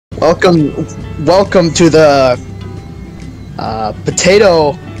Welcome to the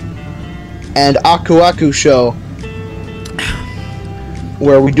Potato and Aku show,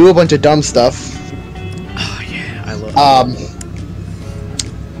 where we do a bunch of dumb stuff. Oh yeah, I love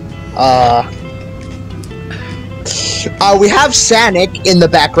we have Sanic in the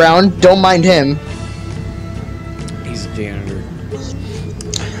background. Don't mind him. He's a janitor.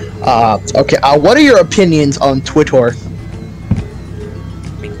 Okay. What are your opinions on Twitter?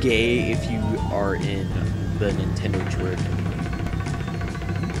 Gay if you are in the Nintendo Twitter.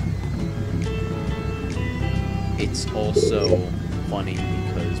 It's also funny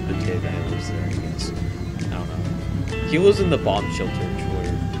because Potatoguy lives there, I guess. I don't know. He lives in the bomb shelter in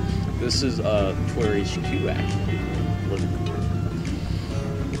Twitter. This is Twitter HQ actually.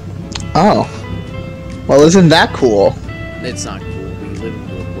 Oh. Well, isn't that cool? It's not cool. We live in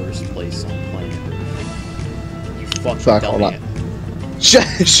the worst place on planet Earth. You fucking Fuck, dumb hold on. man.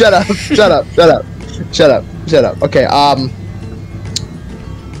 Shut up. Okay, I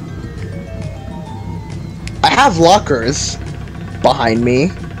have lockers behind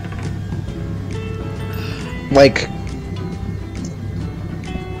me. Like,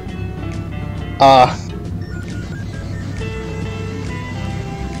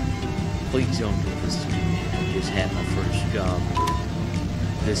 Please don't do this to me, man. I just had my first job.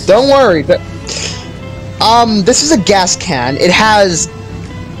 Don't worry. This is a gas can. It has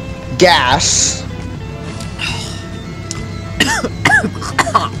gas.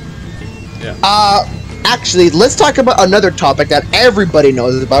 Yeah. Actually, let's talk about another topic that everybody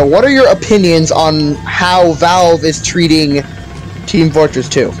knows about. What are your opinions on how Valve is treating Team Fortress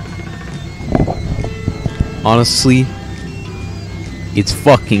 2? Honestly, it's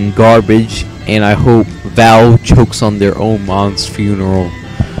fucking garbage, and I hope Valve chokes on their own mom's funeral,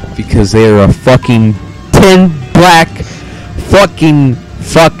 because they are a fucking 10 black fucking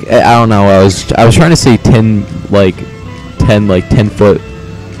fuck. I don't know. I was trying to say 10 foot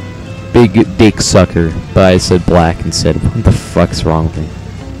big dick sucker, but I said black instead. What the fuck's wrong with me?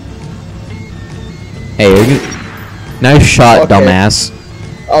 Hey, nice shot, okay. Dumbass.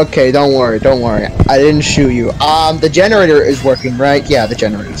 Okay, don't worry. I didn't shoot you. The generator is working, right? Yeah, the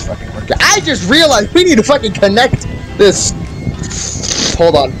generator is fucking working. I just realized we need to fucking connect this.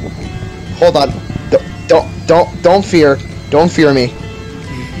 Hold on. Don't fear me.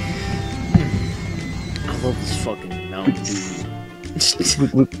 I love this fucking Mountain Dew.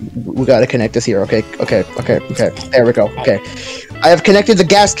 we gotta connect this here. Okay. There we go. Okay, I have connected the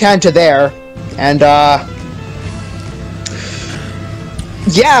gas can to there, and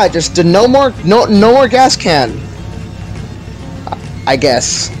yeah, just no more gas can. I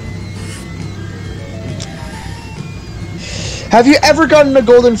guess. Have you ever gotten a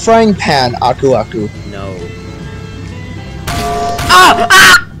golden frying pan, Aku? No.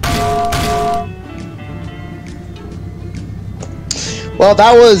 Well,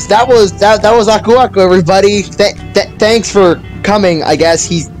 that was Aku, everybody. Thanks for coming. I guess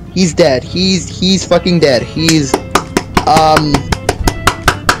he's dead. He's fucking dead.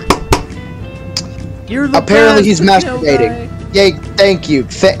 You're the apparently best, he's masturbating. Yay! Thank you.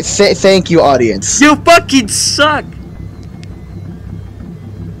 Thank you, audience. You fucking suck.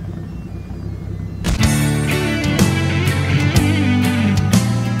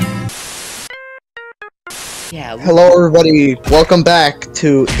 Yeah. Hello, everybody. Welcome back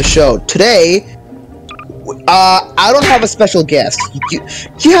to the show. Today, I don't have a special guest.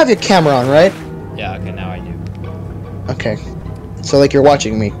 You have your camera on, right? Yeah. Okay. Now I do. Okay. So, like, you're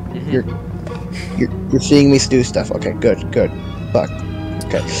watching me. You're seeing me do stuff. Okay. Good. Fuck.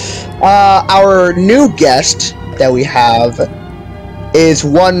 Okay. Our new guest that we have is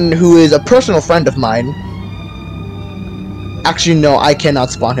one who is a personal friend of mine. Actually, no, I cannot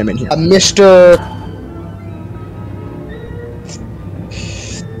spawn him in here. Mr.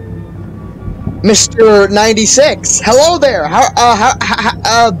 96. Hello there. How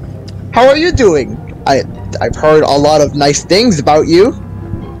are you doing? I've heard a lot of nice things about you.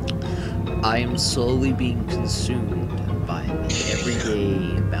 I am slowly being consumed by the everyday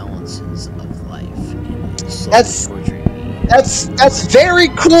imbalances of life, and slowly torturing me. That's very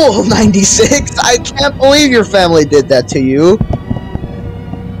cool, 96. I can't believe your family did that to you.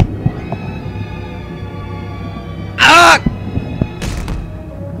 Ah!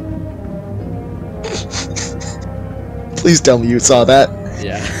 Please tell me you saw that.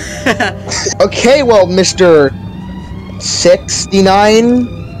 Yeah. Okay, well, Mr. 69,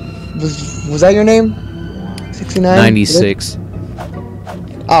 was that your name? 69? 96.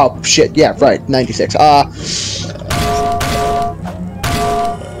 Oh shit! Yeah, right. 96.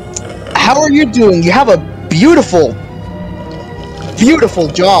 How are you doing? You have a beautiful beautiful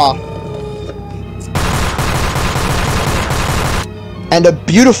jaw. And a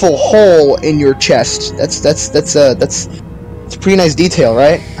beautiful hole in your chest. That's a pretty nice detail,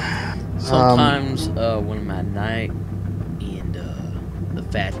 right? Sometimes when I'm at night and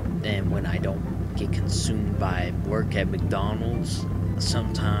and when I don't get consumed by work at McDonald's,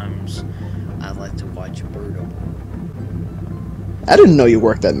 sometimes I like to watch Birdo. I didn't know you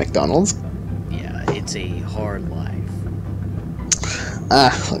worked at McDonald's. Yeah, it's a hard life.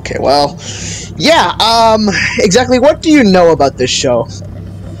 Okay, well, yeah, exactly what do you know about this show?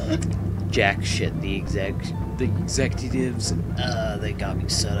 Jack shit, the executives, they got me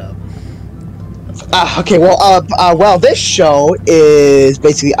set up. Okay, well, this show is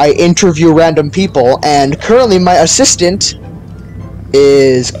basically I interview random people, and currently my assistant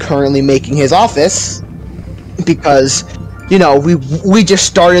is currently making his office because, you know, we just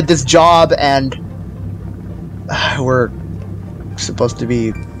started this job and we're supposed to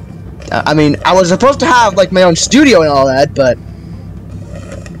be. I mean, I was supposed to have like my own studio and all that, but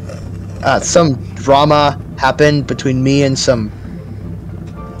some drama happened between me and some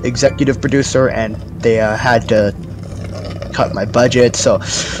executive producer, and they had to cut my budget. So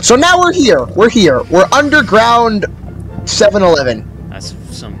now we're here. We're underground 7-Eleven. That's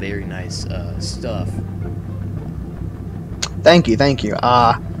some very nice stuff. Thank you.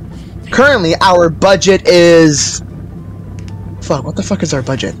 Currently our budget is. Fuck, what the fuck is our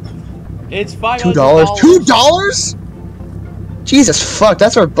budget? It's $500. $2? Jesus fuck,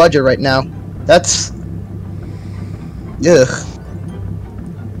 that's our budget right now. That's. Ugh.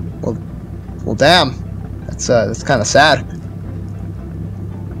 Well, damn. That's kind of sad.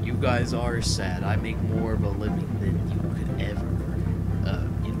 You guys are sad. I make more of a living than you could ever,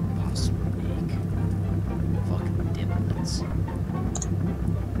 possibly make. Fucking dimwits.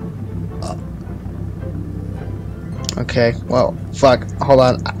 Okay, well, fuck. Hold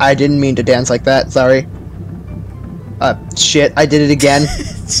on. I didn't mean to dance like that. Sorry. Shit. I did it again.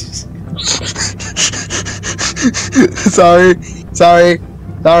 Sorry.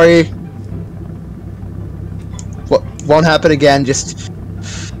 Won't happen again. Just.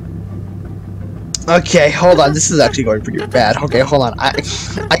 Okay, hold on. This is actually going pretty bad. Okay, hold on. I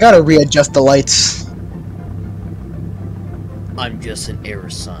gotta readjust the lights. I'm just an error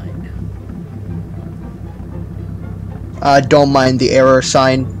sign. Don't mind the error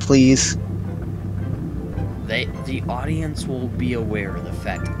sign, please. The audience will be aware of the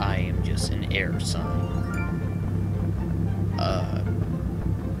fact I am just an error sign.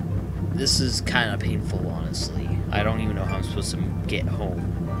 This is kind of painful, honestly. I don't even know how I'm supposed to get home.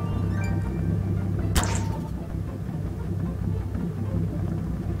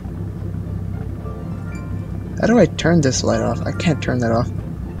 How do I turn this light off? I can't turn that off.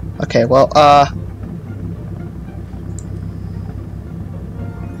 Okay, well,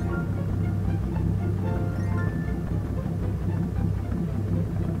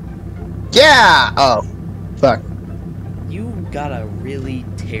 yeah! Oh, fuck. You got a really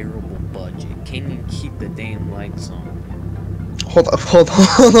terrible budget. Can't even keep the damn lights on. Hold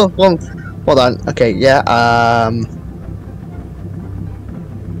on. Okay, yeah,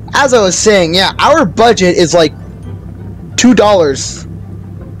 as I was saying, yeah, our budget is like $2.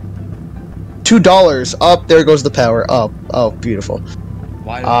 $2. Up, there goes the power. Oh, beautiful.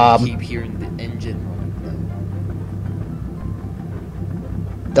 Why do I keep hearing the engine running?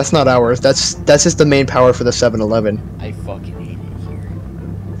 That's not ours. That's just the main power for the 7-Eleven. I fucking hate it here.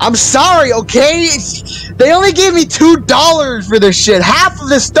 I'm sorry, okay? They only gave me $2 for this shit. Half of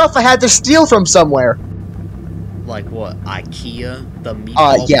this stuff I had to steal from somewhere. Like what? IKEA? The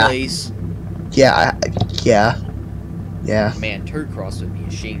meatball yeah. place? Yeah. Man, Turkcross would be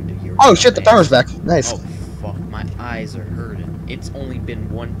ashamed of your. Oh shit, the power's back. Nice. Oh fuck, my eyes are hurting. It's only been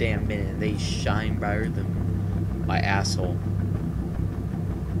 1 damn minute and they shine brighter than my asshole.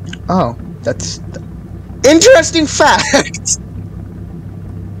 Oh, that's interesting fact.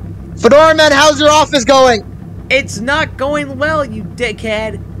 Fedora Man, how's your office going? It's not going well, you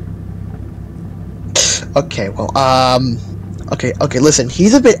dickhead. Okay, well, okay, listen,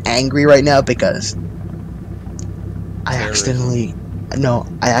 he's a bit angry right now because I accidentally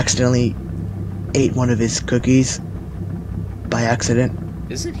ate one of his cookies by accident.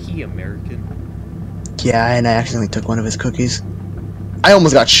 Isn't he American? Yeah, and I accidentally took one of his cookies. I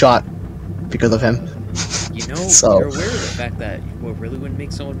almost got shot because of him. You know, So. You're aware of the fact that what really would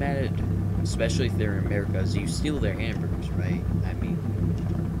make someone mad, especially if they're in America, is you steal their hamburgers, right? I mean...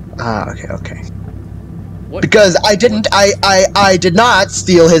 Okay. What? Because I did not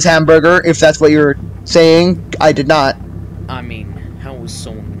steal his hamburger, if that's what you're saying. I did not. I mean, how is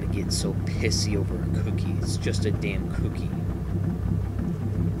someone gonna get so pissy over a cookie? It's just a damn cookie.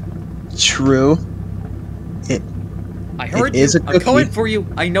 True. I heard it is you. a I'm coming cookie. for you.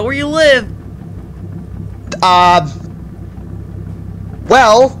 I know where you live.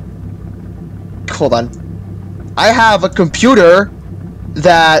 Well, hold on. I have a computer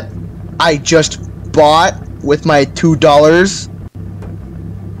that I just bought with my $2.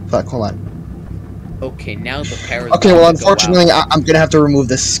 Fuck, hold on. Okay, now the power. Okay, well, unfortunately, I'm gonna have to remove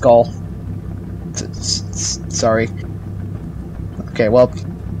this skull. Sorry. Okay, well,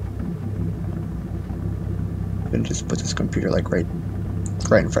 I'm gonna just put this computer like right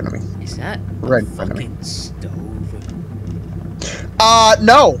in front of me. Is that Right a in front of me. fucking stove?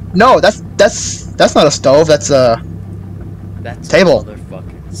 No, that's not a stove. That's a table. A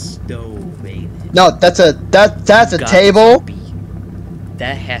motherfucking stove, ain't it? No, that's a table.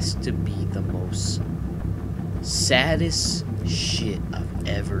 That has to be the most saddest shit I've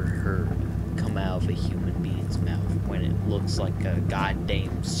ever heard come out of a human being's mouth when it looks like a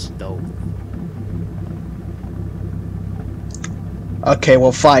goddamn stove. Okay,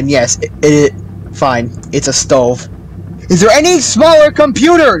 well, fine. Yes, fine. It's a stove. Is there any smaller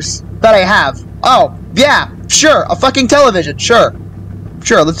computers that I have? Oh, yeah, sure. A fucking television. Sure.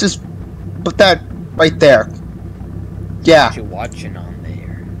 Let's just put that right there. Yeah. What you watching on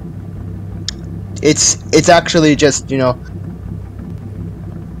there? It's actually just, you know,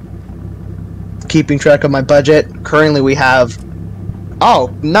 keeping track of my budget. Currently we have,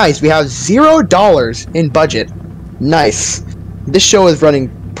 oh, nice, we have $0 in budget. Nice. This show is running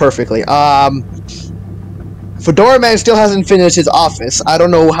perfectly. Fedora Man still hasn't finished his office. I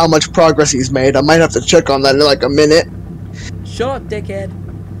don't know how much progress he's made. I might have to check on that in like a minute. Shut up, dickhead.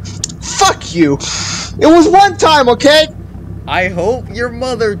 Fuck you. It was one time, okay? I hope your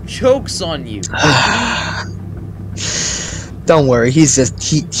mother chokes on you. Don't worry, he's just,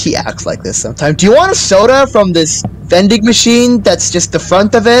 he acts like this sometimes. Do you want a soda from this vending machine that's just the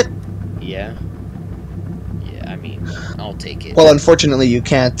front of it? Yeah. Yeah, I mean, I'll take it. Well, unfortunately you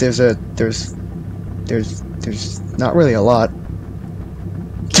can't. There's not really a lot,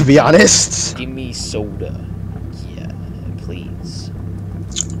 to be honest. Give me soda. Yeah, please.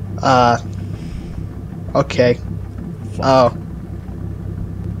 Okay. Fuck.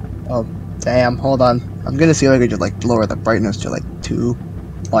 Oh, damn, hold on. I'm gonna see if I could just, like, lower the brightness to, like, 2,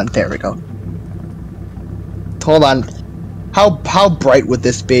 1, there we go. Hold on. How bright would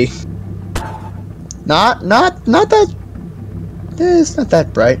this be? Not that... It's not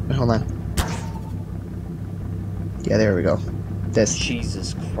that bright. Hold on. Yeah, there we go. This.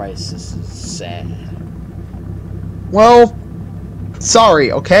 Jesus Christ, this is sad. Well,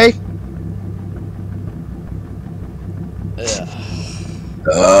 sorry, okay?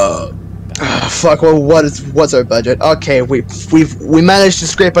 Fuck, well, what's our budget? Okay, we managed to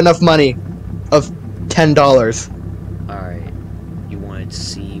scrape enough money of $10. Alright. You wanted to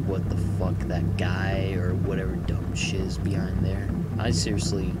see what the fuck that guy or whatever dumb shit is behind there? I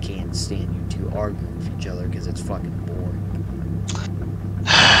seriously can't stand you two arguing with each other because it's fucking boring.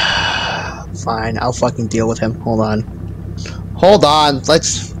 Fine, I'll fucking deal with him. Hold on. Hold on,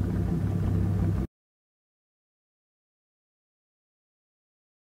 let's...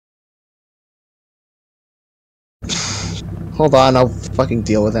 Hold on, I'll fucking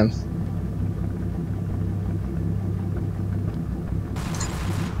deal with him.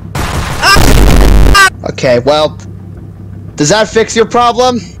 Okay, well... Does that fix your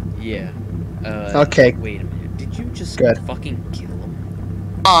problem? Yeah. Okay. Wait a minute. Did you just Good. fucking kill him?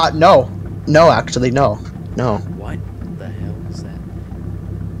 No. No, actually, no. No. What the hell is that?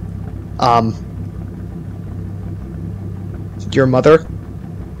 Your mother?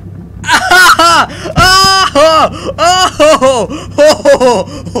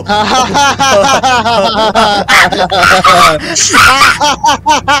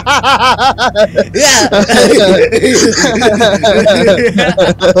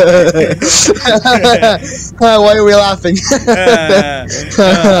 Why are we laughing?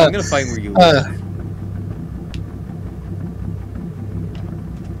 I'm gonna find where you live.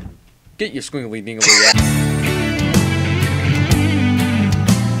 Get your squiggly dingly ass.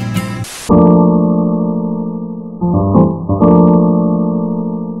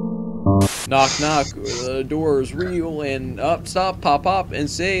 Knock, knock, the door is real, and up, stop, pop, pop, and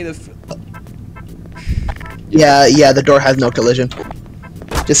say the Yeah, the door has no collision.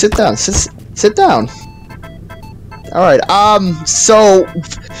 Just sit down, sit down. Alright, so,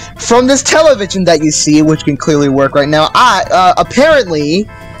 from this television that you see, which can clearly work right now, apparently,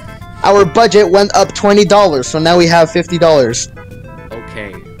 our budget went up $20, so now we have $50.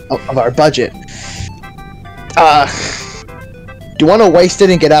 Okay. Of our budget. Do you want to waste it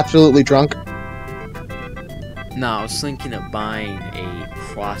and get absolutely drunk? No, I was thinking of buying a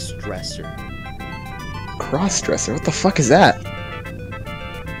cross-dresser. Cross-dresser? What the fuck is that?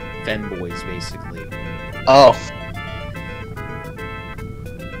 Femboys, basically. Oh.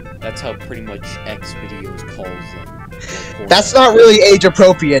 That's how pretty much X videos calls them. That's not really age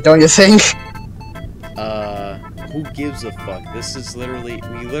appropriate, don't you think? Who gives a fuck? This is literally,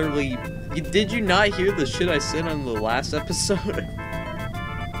 did you not hear the shit I said on the last episode?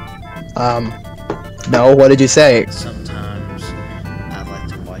 No, what did you say? Sometimes I like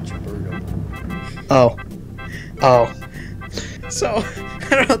to watch a bird. Oh. Oh. So,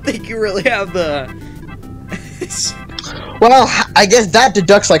 I don't think you really have the... Well, I guess that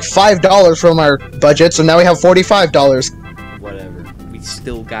deducts like $5 from our budget, so now we have $45. Whatever. We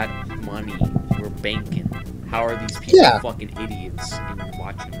still got money. We're banking. How are these people fucking idiots in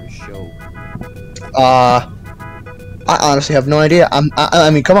watching our show? I honestly have no idea. I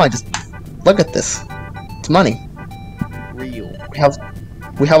mean, come on, just look at this. It's money. Real.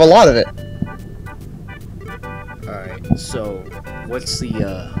 We have a lot of it. Alright, so what's the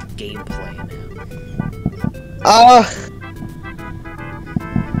game plan now?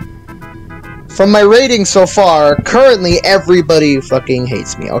 From my rating so far, currently everybody fucking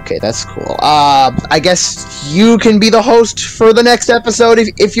hates me. Okay, that's cool. I guess you can be the host for the next episode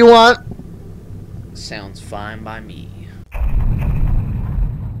if you want. Sounds fine by me.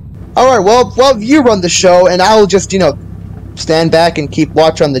 Alright, well, you run the show, and I'll just, stand back and keep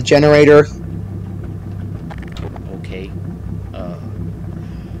watch on the generator. Okay.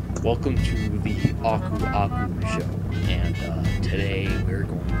 Welcome to the Aku show, and today we're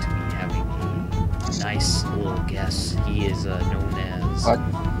going to be having a nice little guest. He is known as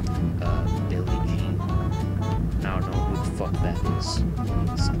Billy Jean. I don't know who the fuck that is.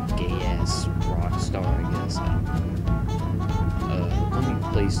 Some gay-ass rock star, I guess. I don't know. Let me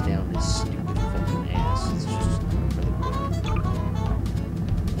place down his stupid fucking ass. It's just really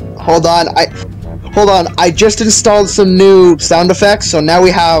quick. Hold on, I just installed some new sound effects, so now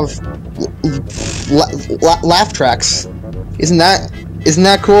we have laugh tracks. Isn't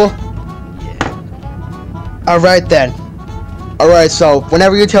that cool? Yeah. Alright then. Alright, so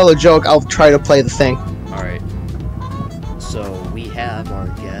whenever you tell a joke, I'll try to play the thing. Alright. So we have our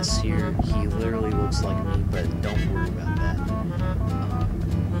guest here. He literally looks like me, but don't worry about that.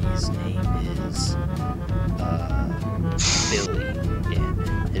 His name is Billy,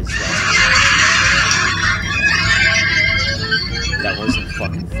 and his last name. That wasn't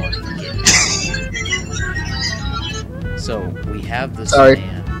fucking funny. So we have this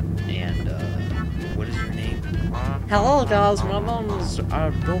man, and what is your name? Hello guys, my name is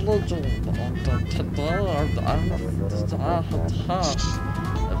Billy Jean, and today I'm a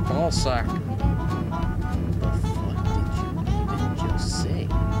ball sack. The fuck did you even just say?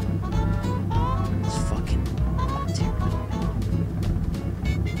 It's fucking terrible.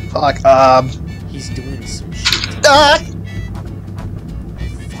 Fuck, He's doing some shit. Ah! What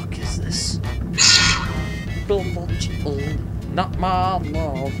the fuck is this? Billy Jean, not my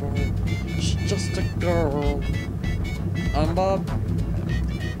lover, she's just a girl. I'm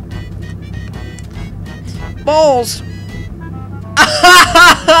balls!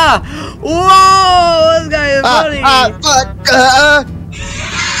 Whoa! This guy is funny! Fuck,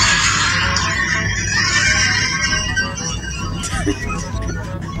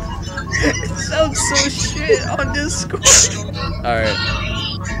 It sounds so shit on Discord. Alright.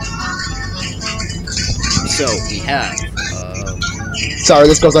 So, we have, Sorry,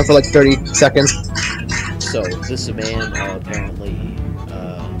 this goes on for like 30 seconds. so, this man, apparently,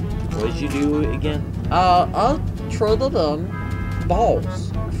 what did you do again? I traded in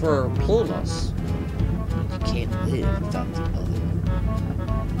balls for penis. You can't live without the other.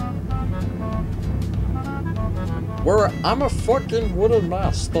 I'm a fucking wooden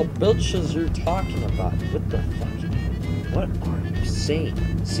mouse. The bitches you're talking about. What the fuck? What are you saying?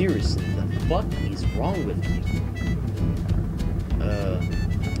 Seriously, the fuck is wrong with you?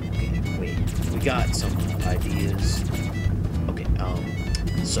 Okay, wait. We got some ideas. Okay,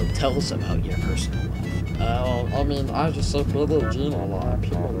 so tell us about your personal life. I mean, I just say Billy Jean a lot.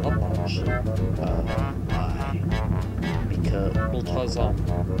 People love that shit. Why? Because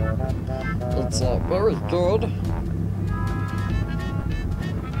It's very good.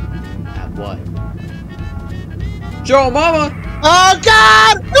 at what? Joe Mama! Oh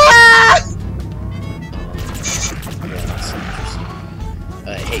God! Ah! Yeah, that's interesting.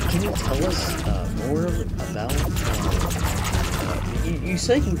 Hey, can you tell us more about? You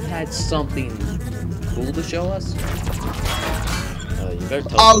said you had something cool to show us. You better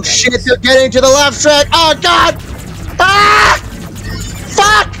tell us Oh about shit! this. They're getting to the left track. Oh God! Ah!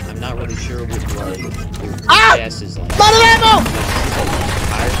 Fuck! I'm not really sure what your Ah! gas is like. Lot of ammo!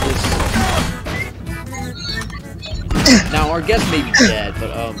 Now, our guest may be dead,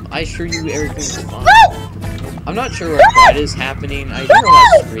 but, I assure you everything's fine. I'm not sure what is happening. I hear a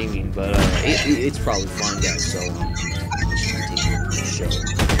lot of screaming, but, it's probably fine, guys, so,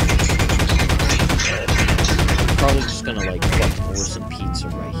 I'm probably just gonna, like, fucking order some pizza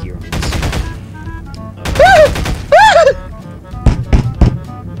right here on this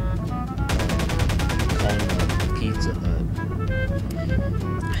calling Pizza Hut.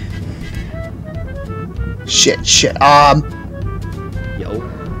 Shit. Yo.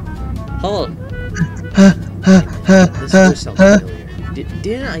 Hello. This voice sounds familiar.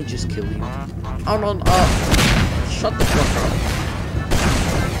 Didn't I just kill you? Oh no, shut the fuck up.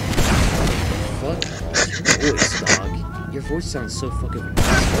 Fuck your voice, dog. Your voice sounds so fucking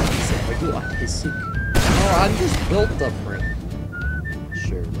nice. Are you autistic? No, I'm just built up right.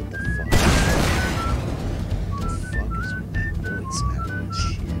 Sure, what the fuck? What the fuck is with that voice? I don't know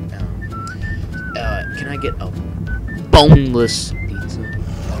shit. Can I get a boneless pizza?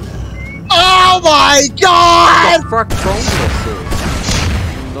 Oh my god! What the fuck boneless is?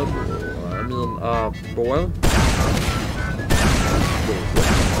 Boy? Wait, what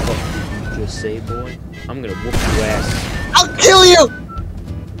the fuck did you just say, boy? I'm gonna whoop your ass. I'll kill you!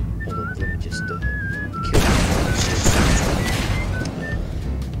 Hold up, let me just, kill you.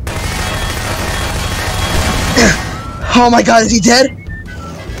 Oh my god, is he dead?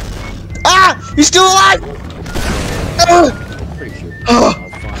 Ah! He's still alive! I'm pretty sure I'll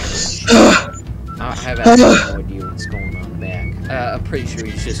find shit. I have absolutely no idea what's going on back. I'm pretty sure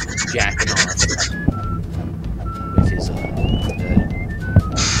he's just jacking off with his,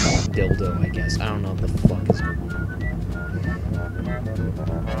 dildo, I guess. I don't know what the fuck is going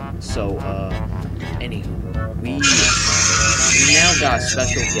on. So, anywho, we now got a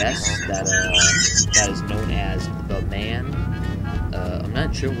special guest that is known as the Man. I'm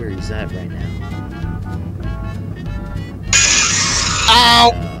not sure where he's at right now.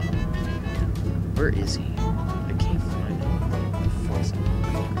 Ow! Where is he? I can't find him. Where the fuck's that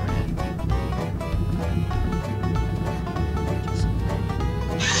fucker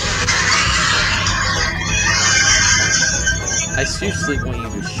at? I seriously want you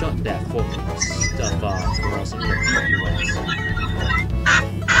to shut that fucking stuff off, or else I'm gonna beat your ass.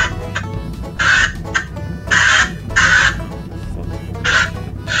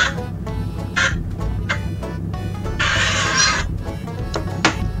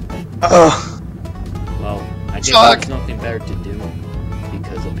 Well, I guess there's nothing better to do,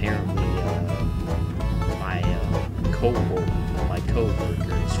 because apparently, my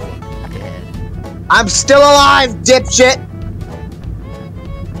co-worker is fucking dead. I'm still alive, dipshit!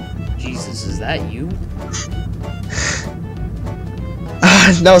 Jesus, is that you?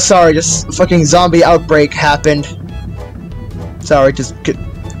 No, sorry, just a fucking zombie outbreak happened. Sorry, just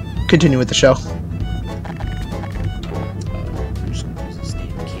continue with the show. I'm just gonna use this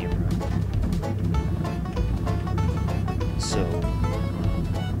damn camera.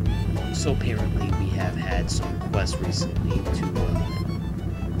 So apparently we have had some requests recently to,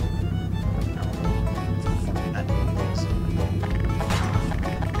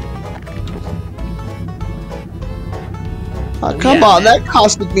 Come on, that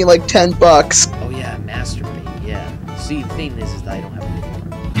costed me like $10. Oh yeah, masturbate, yeah. See, the thing is that I don't have a video.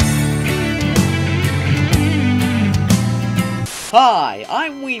 Hi,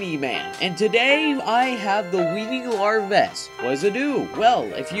 I'm Weenie Man, and today I have the Weenie Lar vest. What does it do? Well,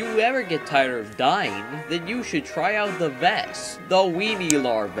 if you ever get tired of dying, then you should try out the vest, the Weenie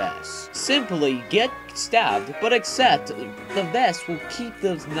Lar vest. Simply get stabbed, but accept the vest will keep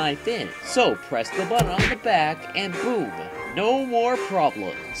the knife in. So press the button on the back, and boom, no more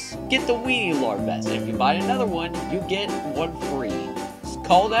problems. Get the Weenie Lar vest, and if you buy another one, you get one free. Just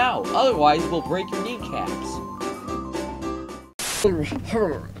call now, otherwise we'll break your kneecaps.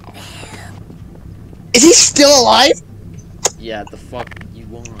 Is he still alive? Yeah, the fuck you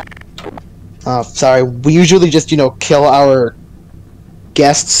want? Oh, sorry. We usually just, kill our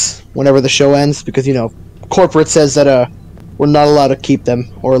guests whenever the show ends because, corporate says that, we're not allowed to keep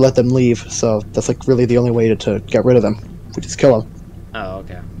them or let them leave. So that's, like, really the only way to get rid of them. We just kill them. Oh,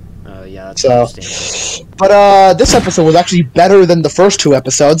 okay. Yeah, that's understandable. But, this episode was actually better than the first two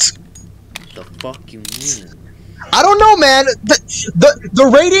episodes. The fuck you mean? I don't know, man.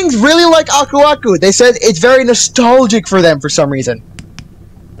 The ratings really like Aku. They said it's very nostalgic for them for some reason.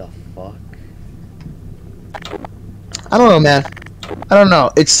 The fuck? I don't know, man. I don't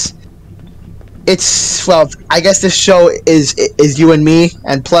know. It's well, I guess this show is you and me,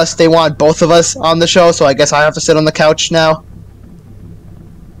 and plus they want both of us on the show, so I guess I have to sit on the couch now.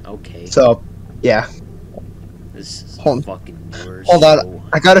 Okay. So, yeah. This is fucking worse. Hold on.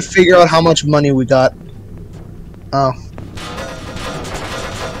 I gotta figure out how much money we got. Oh.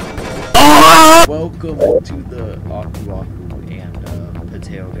 Welcome to the Aku and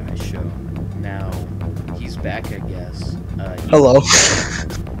Potatoguy show. Now, he's back, I guess. Hello.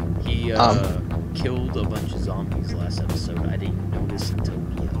 He killed a bunch of zombies last episode. I didn't notice until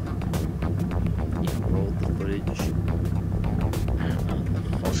we rolled the footage. I don't know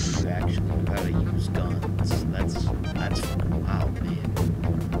the fuck you actually know how to use guns. That's fucking wild,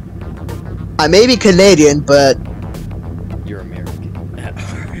 man. I may be Canadian, but You're American.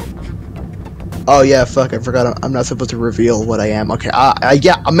 oh yeah, fuck! I forgot. I'm not supposed to reveal what I am. Okay.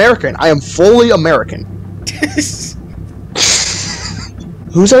 Yeah, American. I am fully American.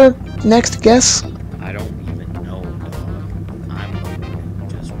 Who's our next guest? I don't even know, dog. I'm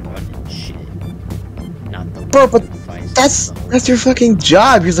just running shit. Not the Bro, one but who fights that's the your fucking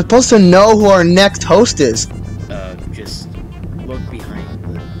job. You're supposed to know who our next host is. just look behind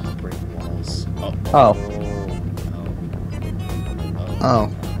the brick walls. Oh. Oh.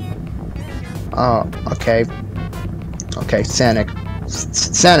 Oh. Okay. Okay, Sanic.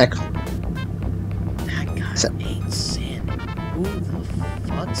 Sanic. That guy ain't Sanic. Who the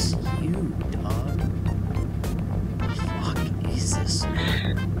fuck's you, dog? The fuck is this?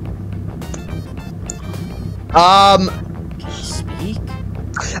 Can you speak?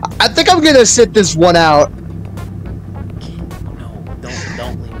 I think I'm gonna sit this one out. No,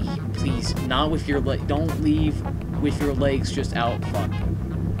 don't leave. Please, not with your leg. Don't leave with your legs just out. Fuck.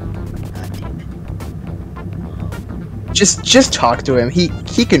 God damn it. Just talk to him. He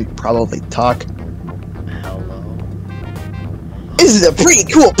can probably talk. Hello. This is a pretty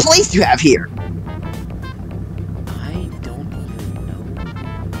cool place you have here. I don't even know.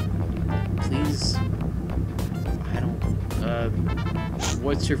 Please. I don't.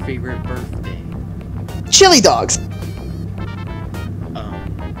 What's your favorite birthday? Chili dogs.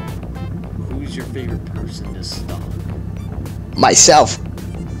 Who's your favorite person to stalk? Myself.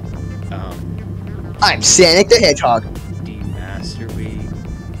 I'm Sanic the Hedgehog. Do you masturbate?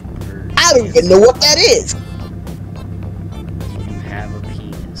 Or I don't even know what that is. do you have a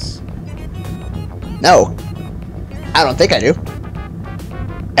penis? No. I don't think I do.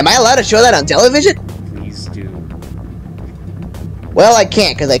 Am I allowed to show that on television? Please do. Well, I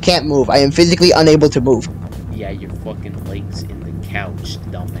can't, because I can't move. I am physically unable to move. Yeah, your fucking legs in the couch,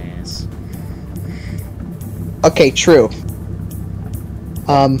 dumbass. Okay, true.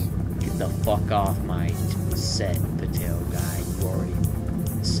 Get the fuck off my set, Potatoguy. You already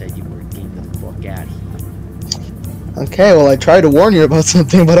said you were getting the fuck out of here. Okay, well, I tried to warn you about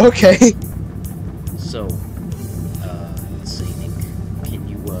something, but okay. So, let's see, Nick. Can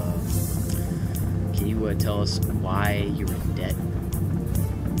you tell us why you're in debt?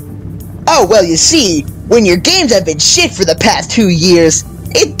 Oh, well, you see, when your games have been shit for the past 2 years,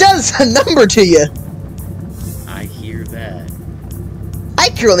 it does a number to you. I hear that. I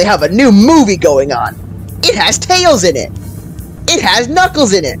currently have a new movie going on. It has Tails in it. It has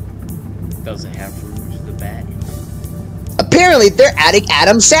Knuckles in it. Does it have Rouge the Bat in it? Apparently, they're adding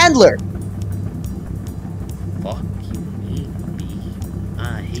Adam Sandler. Fuck you mean, B.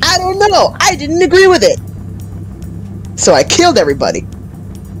 I don't know. I didn't agree with it. So I killed everybody.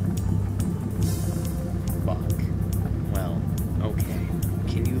 Fuck. Well, okay.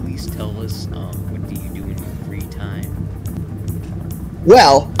 Can you at least tell us, what do you do in your free time?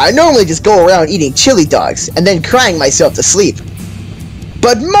 Well, I normally just go around eating chili dogs and then crying myself to sleep.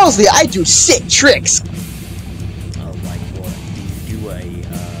 But mostly I do sick tricks. Like what? Do you do a,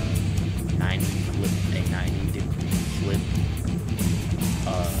 90-degree flip?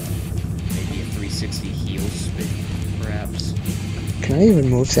 Maybe a 360 heel spin, perhaps? Can I even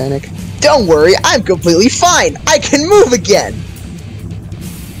move, Sanic? Don't worry, I'm completely fine. I can move again.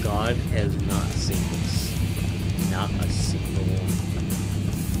 God has not seen this. Not a single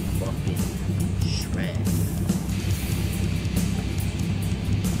fucking shred.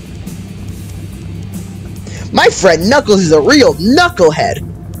 My friend Knuckles is a real knucklehead.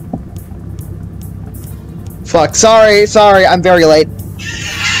 Fuck, sorry, I'm very late.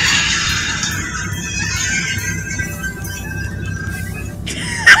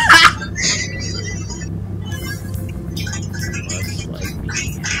 Must like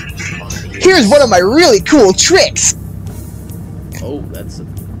me. Here's one of my really cool tricks. Oh, that's a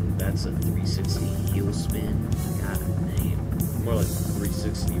 360 heel spin. God damn. More like a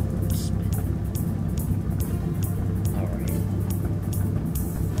 360 root spin. Alright.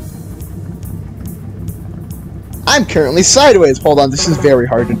 I'm currently sideways. Hold on, this is very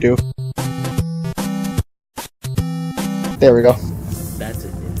hard to do. There we go. That's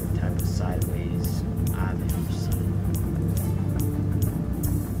a different type of sideways I've ever seen.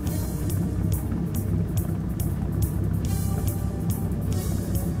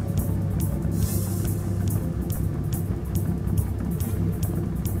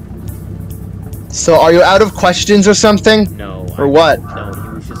 So are you out of questions or something? No. Or what? No, he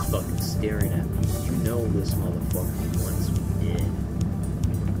was just fucking staring at me. You know this motherfucker wants me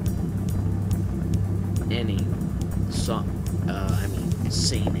dead. Any song,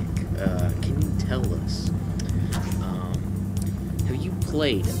 Sanic, can you tell us, have you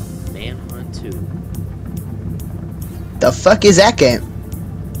played Manhunt 2? The fuck is that game?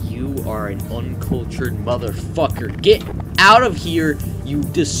 You are an uncultured motherfucker. Get out of here, you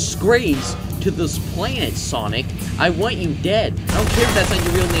disgrace to this planet, Sonic. I want you dead. I don't care if that's not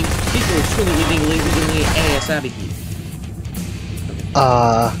your real name. People are truly leaving ass out of here.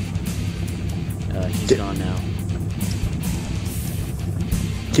 He's gone now.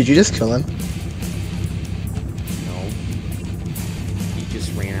 Did you just kill him? No. He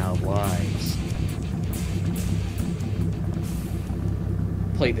just ran out of lives.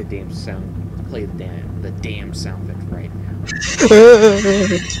 Play the damn sound. Play the damn sound effect right now.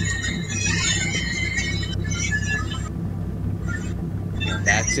 And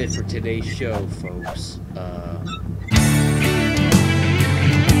that's it for today's show, folks.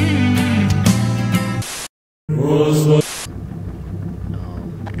 Hello,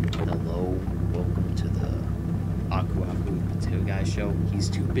 welcome to the Aku Takeover show. He's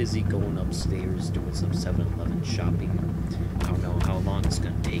too busy going upstairs doing some 7-Eleven shopping. I don't know how long it's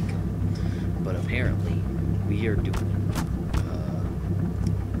gonna take him, but apparently we are doing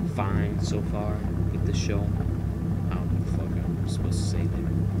fine so far with the show. I don't know what the fuck I'm supposed to say there.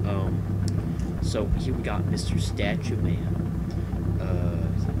 So here we got Mr. Statue Man.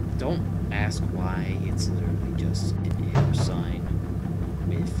 Don't ask why, it's literally just an air sign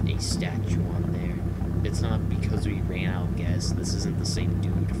with a statue on there. It's not because we ran out of gas. This isn't the same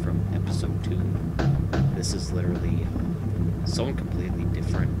dude from episode 2. This is literally someone completely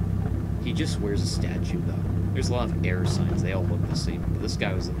different. He just wears a statue though. There's a lot of air signs, they all look the same, but this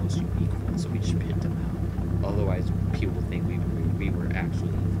guy was the most unique one, so we just picked him out. Otherwise, people would think we were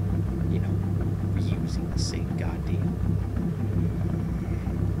actually, you know, reusing the same goddamn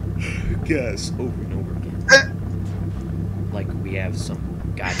gas over and over again. Like we have some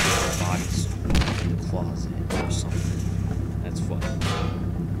goddamn bodies in the closet or something. That's fucking.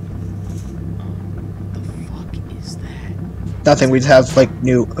 The fuck is that? Nothing, we have, like,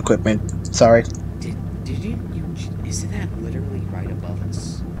 new equipment. Sorry. Did you isn't that literally right above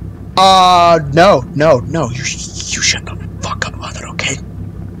us? No. You shut the fuck up about it, okay?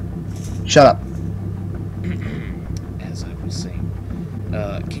 Shut up. As I was saying.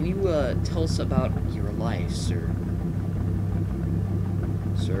 Can you, tell us about your life, sir?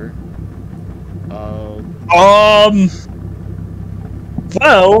 Sir?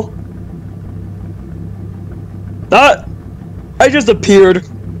 Well... I just appeared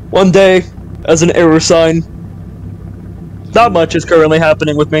one day as an error sign. Not much is currently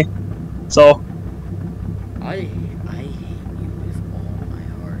happening with me, so... I hate you with all my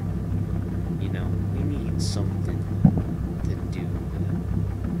heart. You know, we need something to do.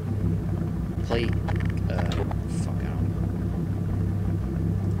 Play, fuck, I don't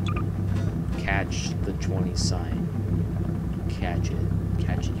know. Catch the 20 sign. Catch it,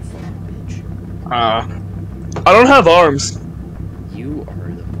 you fucking bitch. I don't have arms. You are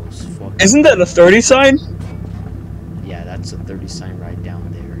the most fucking... Isn't that a 30 sign? Yeah, that's a 30 sign right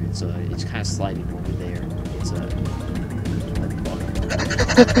down there. It's kind of sliding over there. It's a...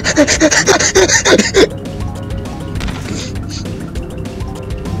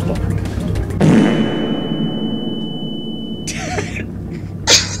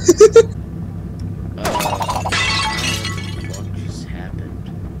 what just happened?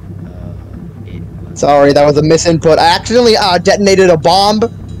 Sorry, that was a misinput. I accidentally detonated a bomb,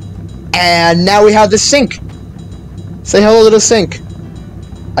 and now we have the sink. Say hello to the sink.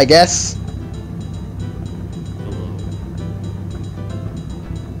 I guess. Hello.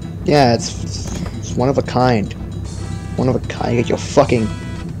 Yeah, it's one of a kind. One of a kind. Get your fucking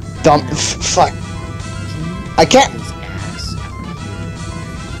dumb fuck. I can't. His ass out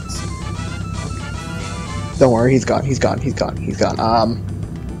here. Don't worry, he's gone.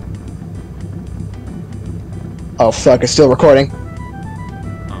 Oh fuck, it's still recording.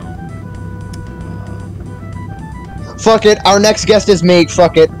 Fuck it, our next guest is me.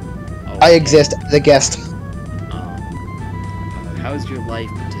 Fuck it. Oh, I exist, the guest. How's your life,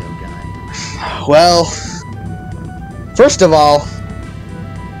 Potatoguy? Well, first of all,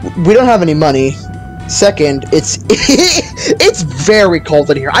 we don't have any money. Second, it's it's very cold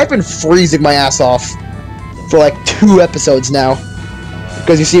in here. I've been freezing my ass off for like 2 episodes now.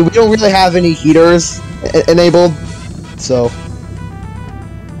 Because you see, we don't really have any heaters enabled, so...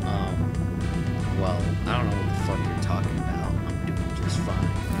 Well, I don't know what the fuck you're talking about. I'm doing just fine.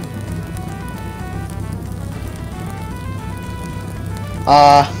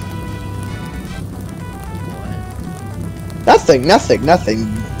 Nothing, nothing, nothing.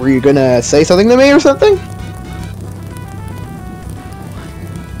 Were you gonna say something to me or something?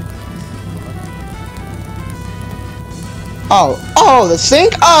 Oh, the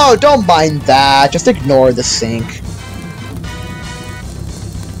sink? Oh, don't mind that. Just ignore the sink.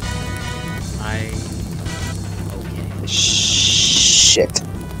 Okay. Shit.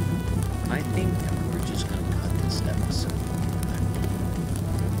 I think we're just gonna cut this episode.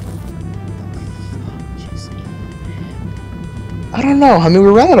 I don't know. I mean, we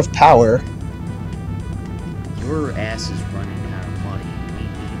ran out of power. Your ass is running out of money. We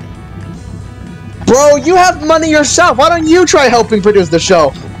need it. Bro, you have money yourself. Why don't you try helping produce the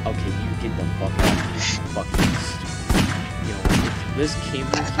show? Okay, you get the fuck out. Fucking. You know, if Liz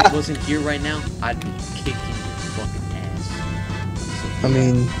Cambridge wasn't here right now, I'd be kicking your fucking ass. So, I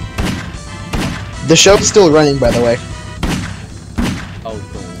mean, the show's still running, by the way. oh,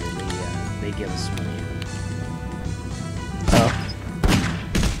 don't worry, they give us money.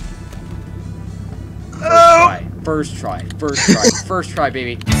 First try, first try,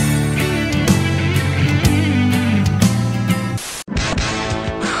 baby.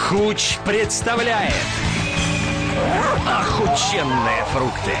 Хуч представляет охуенные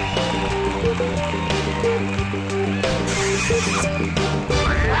фрукты.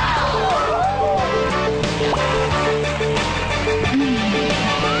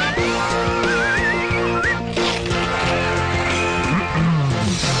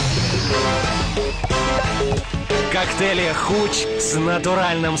 Коктейли Хуч с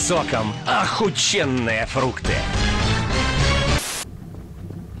натуральным соком. Охуенные фрукты.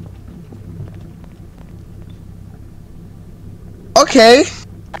 Okay,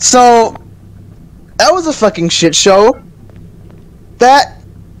 so that was a fucking shit show. That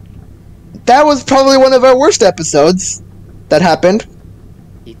was probably one of our worst episodes that happened.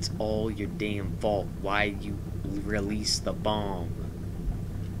 It's all your damn fault. Why you released the bomb?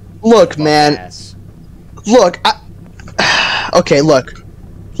 Look, man. Ass. Look, okay, look.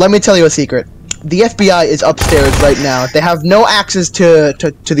 Let me tell you a secret. The FBI is upstairs right now. They have no access to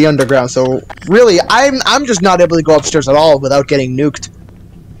the underground, so really, I'm just not able to go upstairs at all without getting nuked.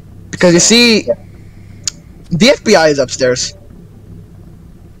 Because you see, the FBI is upstairs.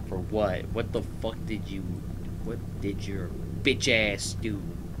 For what? What the fuck did you... What did your bitch ass do?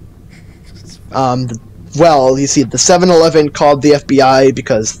 Well, you see, the 7-Eleven called the FBI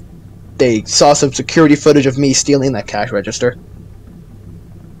because they saw some security footage of me stealing that cash register.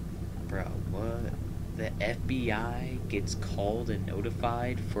 Bro, what? The FBI gets called and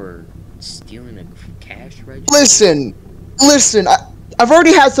notified for stealing a cash register? Listen, I've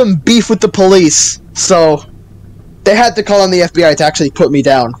already had some beef with the police, so they had to call on the FBI to actually put me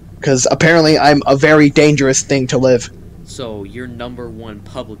down, because apparently I'm a very dangerous thing to live. So, you're #1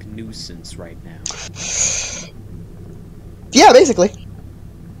 public nuisance right now. Yeah, basically.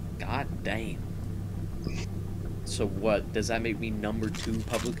 God damn. So what, does that make me #2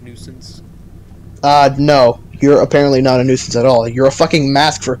 public nuisance? No. You're apparently not a nuisance at all. You're a fucking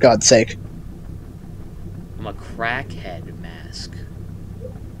mask, for God's sake. I'm a crackhead mask.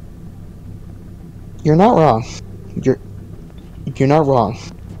 You're not wrong. You're not wrong.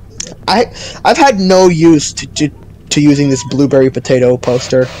 I've had no use to using this blueberry potato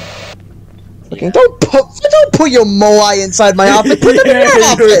poster. Yeah. Don't put your moai inside my office. Put it in your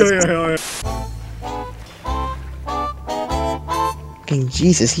office. Fucking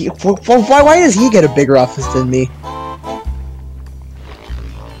Jesus, why does he get a bigger office than me?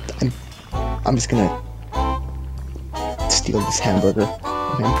 I'm just gonna steal this hamburger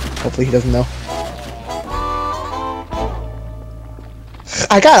from him. Hopefully he doesn't know.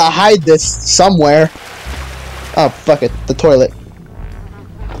 I gotta hide this somewhere. Oh, fuck it. The toilet.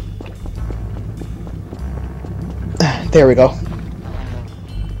 There we go.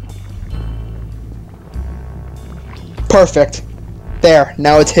 Perfect. There.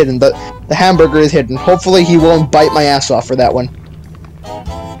 Now it's hidden. The hamburger is hidden. Hopefully he won't bite my ass off for that one.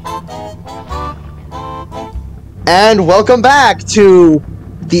 And welcome back to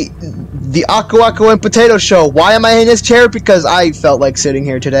the Aku and Potato Show. Why am I in this chair? Because I felt like sitting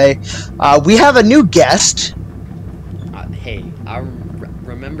here today. We have a new guest. Hey,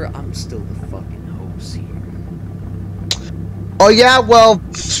 remember, I'm still the fucking host here. Oh yeah, well,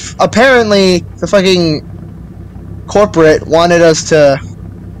 apparently the fucking corporate wanted us to,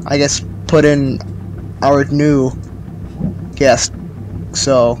 I guess, put in our new guest.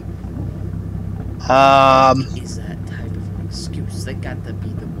 So, Is that type of an excuse? That got to be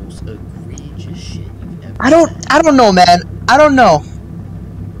the most egregious shit you've ever I don't know, man. I don't know.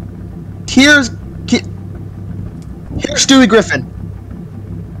 Here's Stewie Griffin.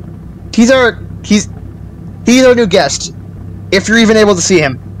 he's our new guest. If you're even able to see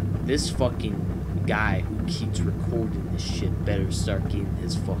him. This fucking guy who keeps recording this shit better start getting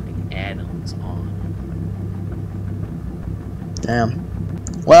his fucking add-ons on. Damn.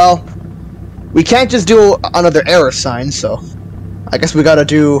 Well, we can't just do another error sign, so I guess we gotta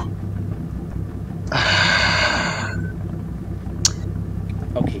do.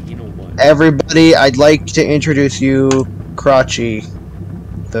 Okay, you know what? Everybody, I'd like to introduce you, Crotchy,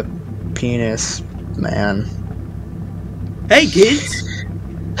 the penis man. Hey, kids!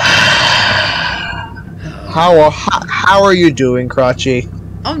 How are you doing, Crotchy?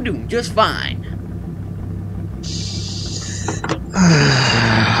 I'm doing just fine.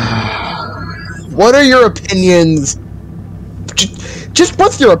 What are your opinions? Just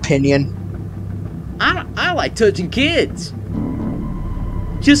what's your opinion? I like touching kids.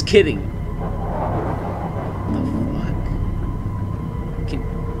 Just kidding. The fuck?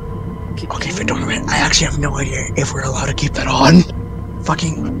 Okay, but don't worry. I actually have no idea if we're allowed to keep that on.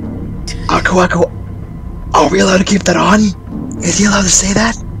 Fucking Aku. Are we allowed to keep that on? Is he allowed to say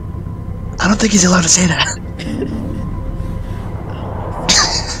that? I don't think he's allowed to say that.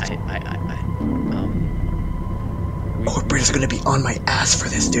 Corporate is gonna be on my ass for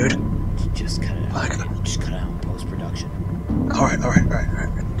this, dude. Just cut it out. Just cut it out in post-production. Alright,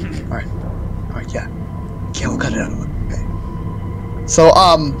 yeah. Yeah, we'll cut it out. Okay. So,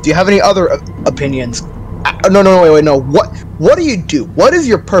 do you have any other opinions? No, wait, no. What do you do? What is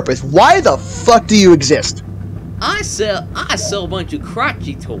your purpose? Why the fuck do you exist? I sell a bunch of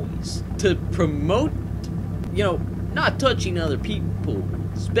crotchy toys to promote, not touching other people,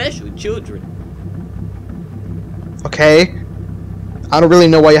 especially children. Okay. I don't really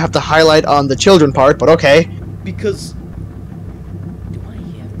know why you have to highlight on the children part, but okay. Because do I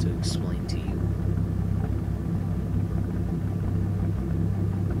have to explain to you?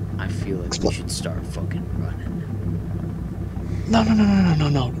 I feel like we should start fucking running.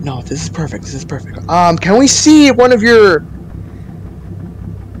 No. This is perfect. Can we see one of your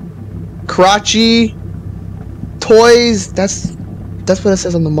crotchy toys? That's what it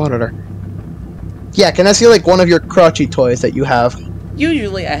says on the monitor. Yeah, can I see like one of your crotchy toys that you have?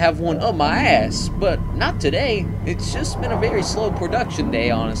 Usually I have one up my ass, but not today. It's just been a very slow production day,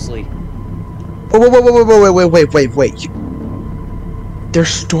 honestly. Wait. They're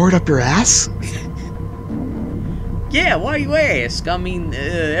stored up your ass? Yeah, why you ask? I mean,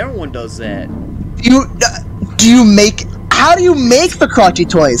 everyone does that. How do you make the crotchy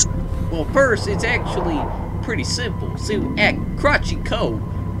toys? Well, first, it's actually pretty simple. See, at Crotchy Co.,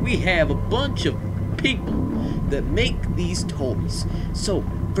 we have a bunch of people that make these toys. So,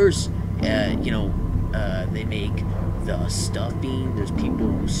 first, they make the stuffing. There's people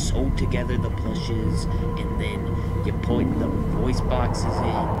who sew together the plushes, and then you put the voice boxes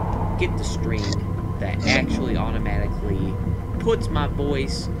in, get the string that actually automatically puts my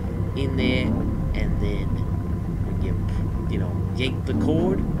voice in there, and then when you yank the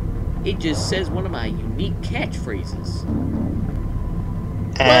cord, it just says one of my unique catchphrases.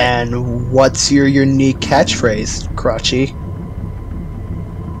 And what's your unique catchphrase, Crotchy?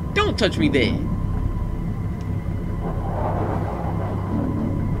 Don't touch me there.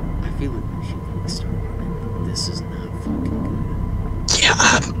 I feel like we should start running. This is not fucking good.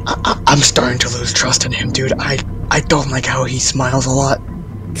 Yeah, I'm starting to lose trust in him, dude. I don't like how he smiles a lot.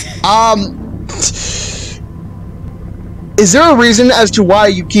 Is there a reason as to why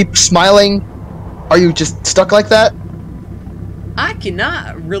you keep smiling? Are you just stuck like that? I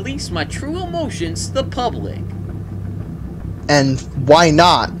cannot release my true emotions to the public. And why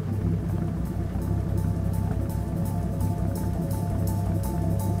not?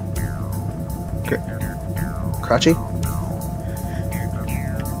 Crotchy?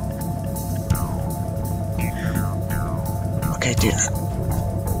 Okay, dude.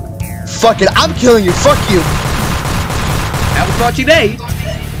 Fuck it, I'm killing you, fuck you! Have a crotchy day!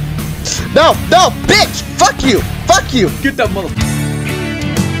 No, bitch! Fuck you! Fuck you! Get that mother...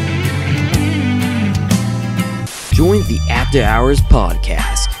 Join the After Hours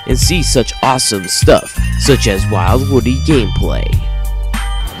podcast and see such awesome stuff, such as Wild Woody gameplay.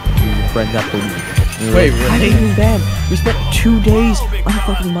 Friend not believe. Wait, really? I didn't even ban. We spent 2 days on a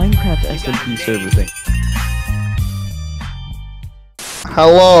fucking Minecraft SMP server thing.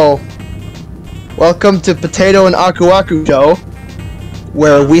 Hello. Welcome to Potato and Aku Show,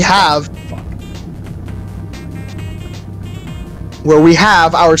 where we have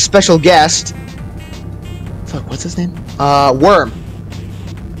our special guest. Fuck, what's his name? Worm.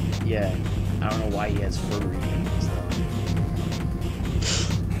 Yeah, I don't know why he has furry names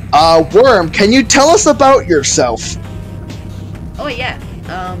though. Worm, can you tell us about yourself? Oh yeah,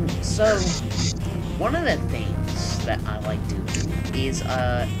 So one of the things that I like to do is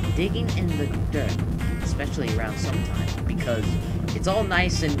digging in the dirt, especially around summertime, because it's all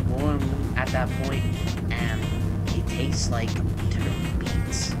nice and warm at that point, and it tastes like turtle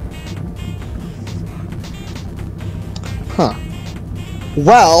beans. Huh.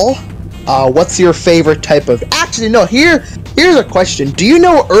 Well, what's your favorite type of... Actually, no, here's a question. Do you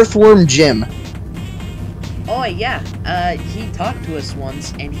know Earthworm Jim? Oh, yeah. He talked to us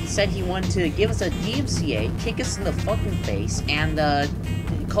once, and he said he wanted to give us a DMCA, kick us in the fucking face, and,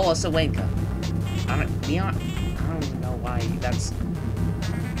 call us a wanker. I don't know why that's...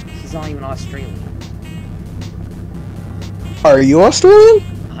 He's not even Australian. Are you Australian?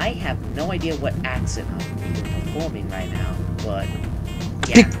 I have no idea what accent I'm even performing right now, but...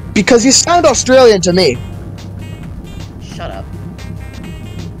 Yeah. Because you sound Australian to me. Shut up.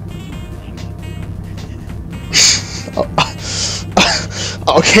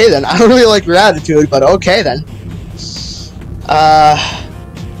 Okay then, I don't really like your attitude, but okay then.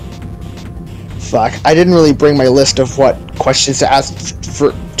 Fuck, I didn't really bring my list of what questions to ask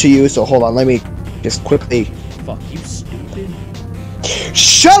to you, so hold on, let me just quickly... Fuck you, stupid.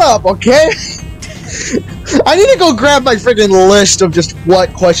 Shut up, okay? I need to go grab my friggin' list of just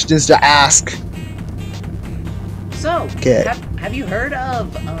what questions to ask. So, okay. Have you heard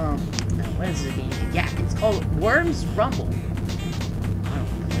of, what is it again? Yeah, it's called Worms Rumble. I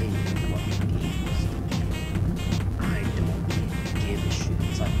don't play fucking games. I don't give a shit.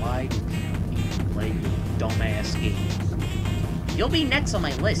 It's like, why do you play your dumbass games? You'll be next on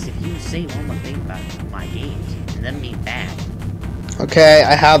my list if you say one more thing about my games, and then be bad. Okay,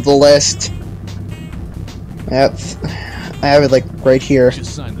 I have the list. Yep. I have it, like, right here.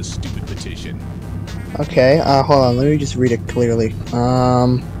 Just sign the stupid petition. Okay, hold on, let me just read it clearly.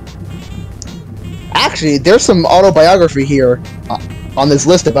 Actually, there's some autobiography here on this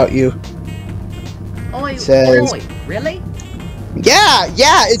list about you. Oh, wait, says, really? Yeah,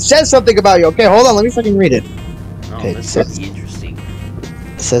 it says something about you. Okay, hold on, let me fucking read it. Oh, Okay, this is interesting.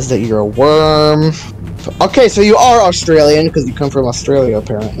 It says that you're a worm. Okay, so you are Australian, because you come from Australia,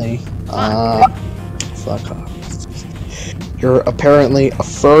 apparently. Fuck off. You're apparently a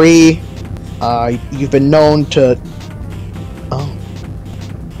furry. You've been known to... Oh.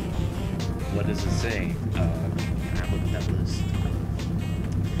 What does it say? I looked at list.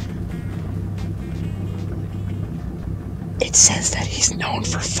 It says that he's known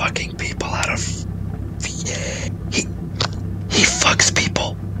for fucking people out of... He fucks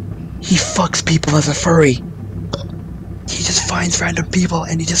people. He fucks people as a furry. He just finds random people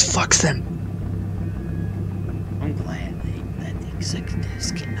and he just fucks them. I'm glad that the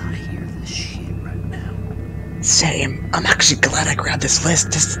executives cannot hear this shit right now. Same. I'm actually glad I grabbed this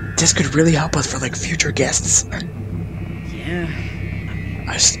list. This could really help us for, like, future guests. Yeah.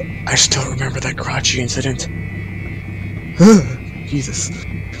 I still remember that crotchy incident. Jesus.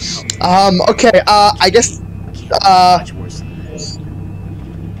 Okay, I guess, Much worse than this.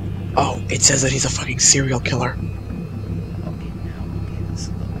 Oh, it says that he's a fucking serial killer. Okay, this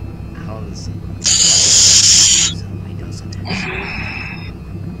is how is it? Somebody doesn't it?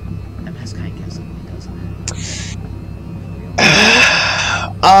 MS kind of somebody doesn't it?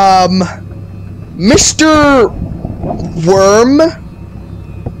 Mr. Worm?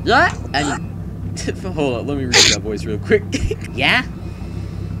 Yeah? Hold on, let me read that voice real quick. Yeah?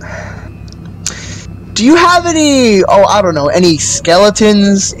 Do you have any, I don't know, any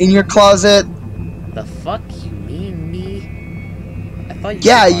skeletons in your closet? The fuck you mean me? I thought you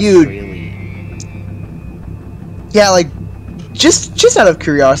Yeah, were you. Australian. Yeah, like, just out of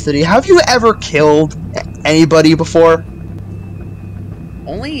curiosity, have you ever killed anybody before?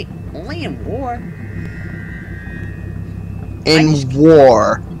 Only in war. In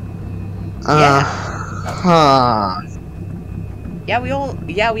war. Yeah. Huh. Yeah, we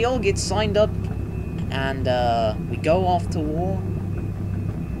all get signed up, and we go off to war.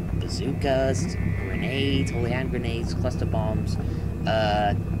 Bazookas, grenades, holy hand grenades, cluster bombs,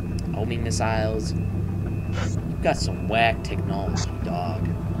 homing missiles. You've got some whack technology, dog.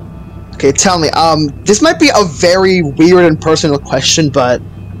 Okay, tell me, this might be a very weird and personal question, but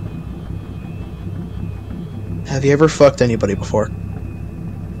have you ever fucked anybody before?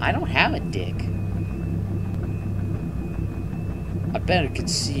 I don't have a dick. I bet I could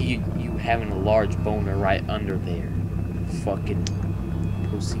see you having a large boner right under there. Fucking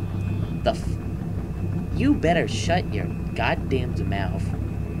pussy. You better shut your goddamn mouth.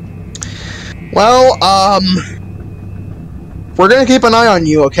 Well, we're gonna keep an eye on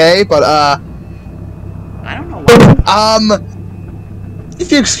you, okay? But, I don't know why.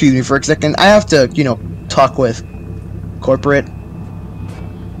 if you excuse me for a second, I have to, talk with corporate.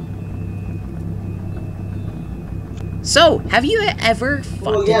 So, have you ever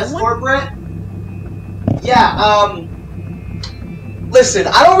fucked anyone? corporate. Yeah. Listen,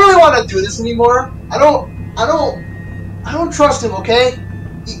 I don't really want to do this anymore. I don't trust him. Okay.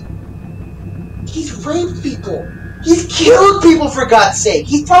 He's raped people. He's killed people, for God's sake.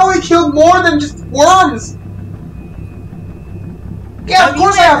 He's probably killed more than just worms. Yeah, Have of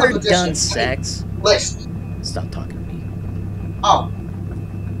course you I have ever a petition. done sex? Listen. Stop talking to me. Oh.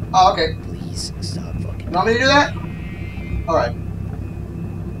 Oh, okay. Please stop fucking. You want me to do that? Alright.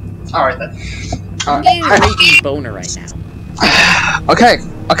 Alright then. I'm getting a rapey boner right now. Okay.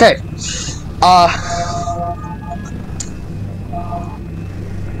 Okay.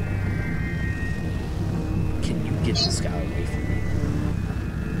 Can you get this guy away from me?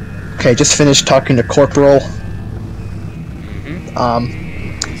 Okay, just finished talking to Corporal.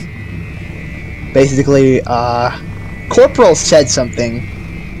 Basically, Corporal said something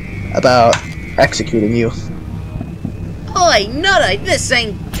about executing you. Oi, nutty, this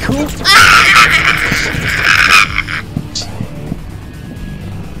ain't cool. I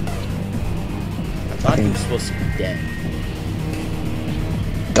thought he was supposed to be dead.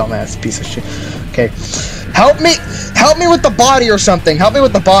 Dumbass piece of shit. Okay. Help me with the body or something. Help me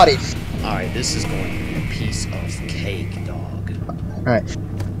with the body. Alright, this is going to be a piece of cake, dog. Alright.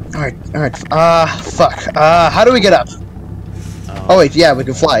 Fuck. How do we get up? Oh wait, yeah, we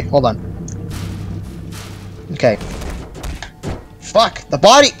can fly. Hold on. Okay. Fuck, the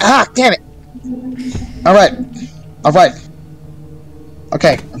body! Ah, damn it! Alright.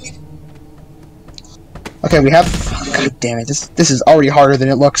 Okay. Okay, we have... God damn it, this is already harder than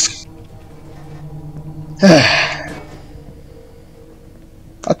it looks.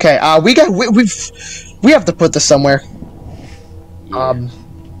 Okay, we have to put this somewhere. Yeah.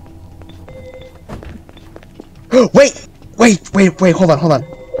 Wait, hold on.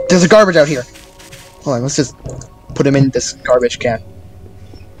 There's a garbage out here. Hold on, let's just put him in this garbage can.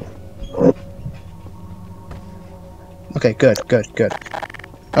 Okay, good.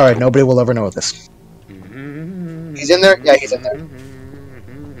 Alright, nobody will ever know this. He's in there? Yeah, he's in there.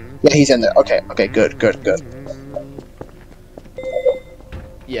 Yeah, he's in there. Okay, good.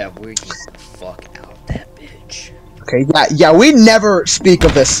 Yeah, we're getting the fuck out that bitch. Okay, yeah, we never speak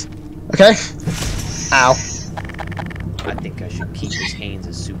of this. Okay? Ow. I think I should keep his hands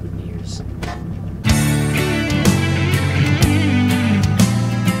as souvenirs.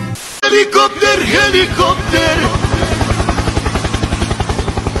 Helicopter!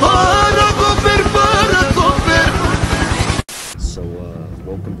 So,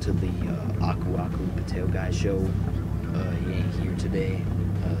 welcome to the Aku Takeover show. He ain't here today.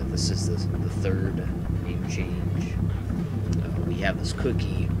 This is the third name change. We have this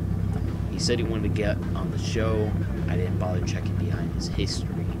cookie. He said he wanted to get on the show. I didn't bother checking behind his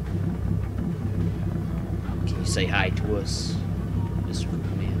history. Can you say hi to us, Mr.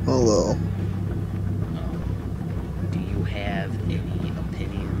 Man? Hello. Do you have any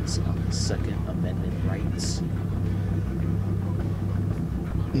opinions on the Second Amendment rights?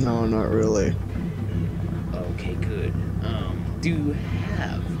 No, not really. Okay, good. Do you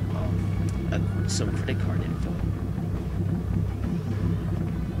have some credit card info?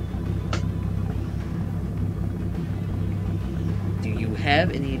 Do you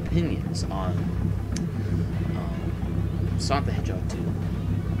have any opinions on Sonic the Hedgehog 2?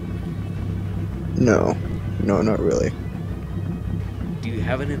 No, not really. Do you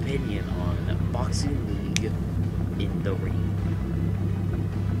have an opinion on Boxing League in the Ring?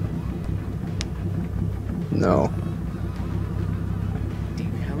 No. Do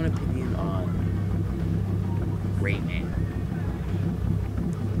you have an opinion on Rayman?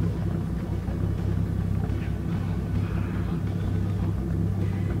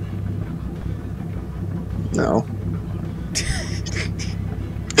 No. Do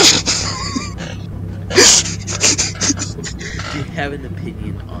you have an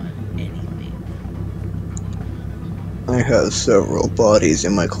opinion on anything? I have several bodies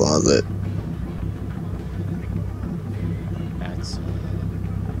in my closet.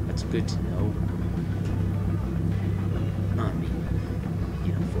 That's good to know. I mean,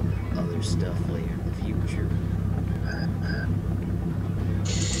 you know, for other stuff later in the future.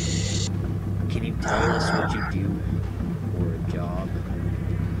 Can you tell us what you do for a job?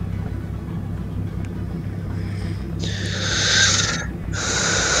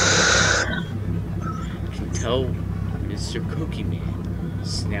 Can you tell Mr. Cookie Man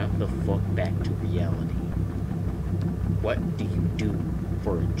snap the fuck back to reality? What do you do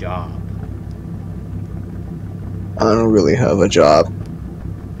for a job? I don't really have a job.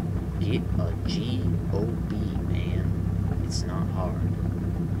 Get a G-O-B, man. It's not hard.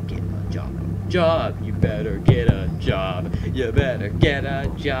 Get a job. You better get a job. You better get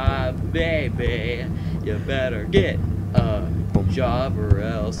a job, baby. You better get a job or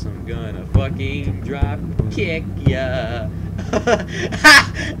else I'm gonna fucking drop kick ya.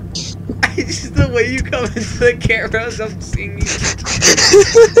 Just the way you come into the cameras, I'm singing.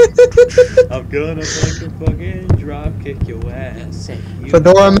 I'm gonna fucking drop kick your ass.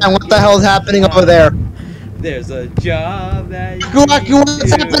 Fedora man, what the hell's happening over there? There's a job that you what's need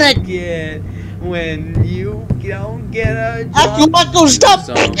to happening? get when you don't get a job. Aku, stop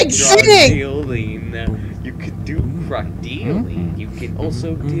fucking singing! Dealing. You could do crack dealing. You can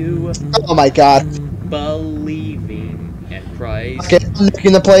also do Oh my god. believing in Christ. Okay, I'm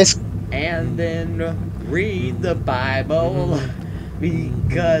making the place. And then read the Bible.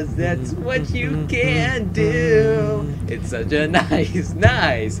 Because that's what you can do. It's such a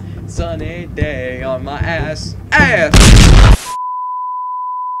nice sunny day on my ass.